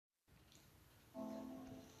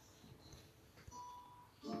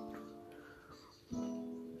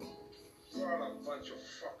not your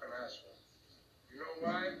fucking asshole. You know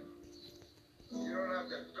why? You don't have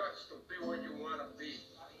the guts to be where you want to be.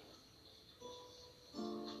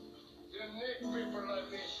 You need people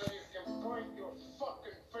like me so you can point your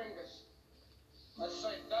fucking fingers and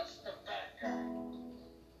say, that's the bad guy.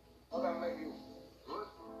 Well, that make you good?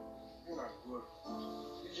 You're not good.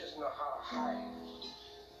 You just know how to hide.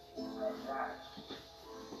 Right.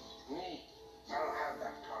 Me, I don't have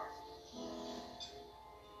that part.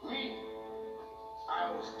 Me, I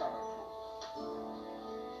always tell the truth.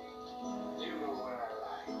 Even when I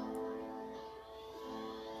lie.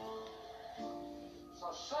 So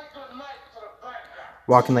say good night to the bad guy.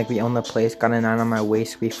 Walking like we own the place, got a 9 on my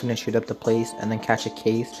waist, we finna shoot up the place, and then catch a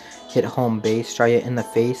case, hit home base, try it in the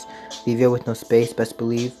face, leave you with no space, best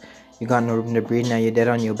believe, you got no room to breathe, now you're dead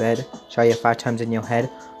on your bed, try it 5 times in your head,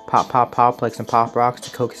 pop, pop, pop, like some pop rocks, the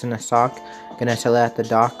coke is in a sock, gonna sell it at the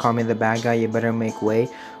dock, call me the bad guy, you better make way,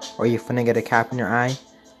 or you finna get a cap in your eye.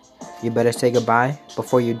 You better say goodbye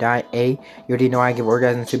before you die, you already know I give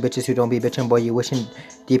orgasms to bitches who don't be bitchin', boy, you wishing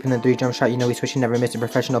deep in the 3 jump shot, you know we switching, never missing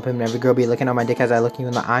professional pimp, every girl be looking at my dick as I look you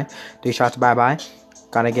in the eye, 3 shots, bye-bye,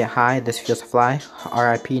 gotta get high, this feels fly,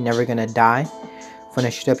 R.I.P., never gonna die,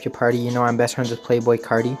 finna shoot up your party, you know I'm best friends with Playboy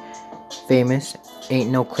Cardi, famous,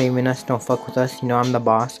 ain't no claiming us, don't fuck with us, you know I'm the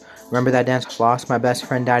boss, remember that dance floss, my best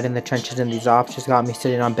friend died in the trenches and these ops just got me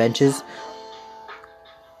sitting on benches.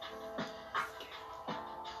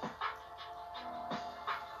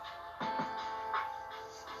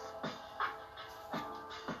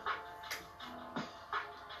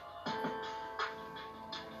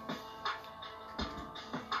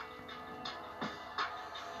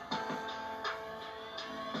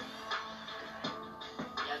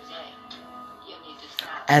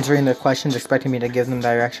 Answering their questions, expecting me to give them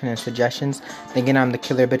direction and suggestions. Thinking I'm the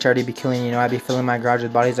killer bitch, already be killing, you know I be filling my garage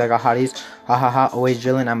with bodies, I got hotties. Ha ha ha, always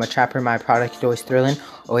drilling, I'm a trapper, my product is always thrilling.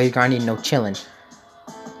 Always grinding, no chillin'.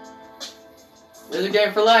 There's a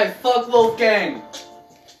game for life, fuck Wolfgang!